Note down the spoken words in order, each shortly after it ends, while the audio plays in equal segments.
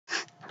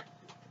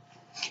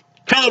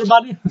Hello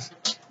everybody,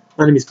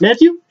 my name is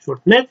Matthew,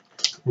 short Matt.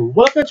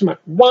 Welcome to my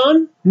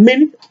 1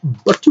 minute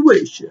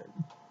motivation.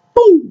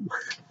 Boom!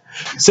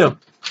 So,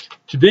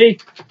 today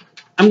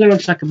I'm gonna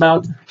talk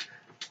about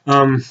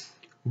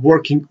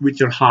working with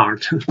your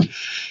heart.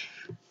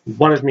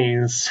 What it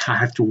means, I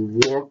have to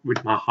work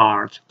with my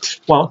heart.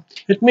 Well,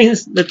 it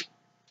means that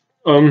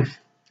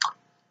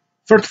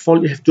first of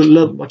all, you have to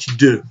love what you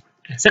do.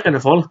 And second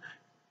of all,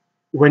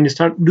 when you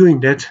start doing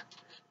that,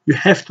 you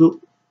have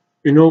to,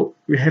 you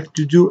have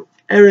to do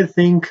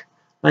everything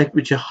like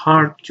with your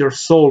heart, your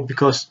soul,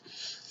 because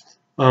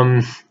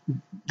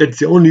that's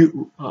the only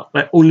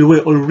way,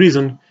 only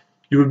reason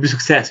you will be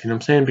successful. You know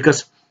what I'm saying?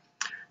 Because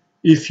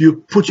if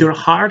you put your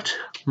heart,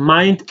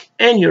 mind,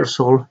 and your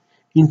soul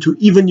into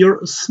even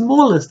your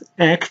smallest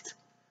act,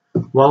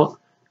 well,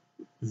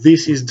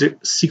 this is the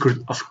secret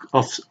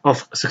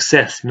of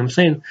success. You know what I'm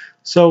saying?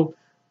 So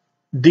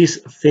this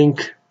thing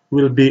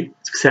will be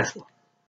successful.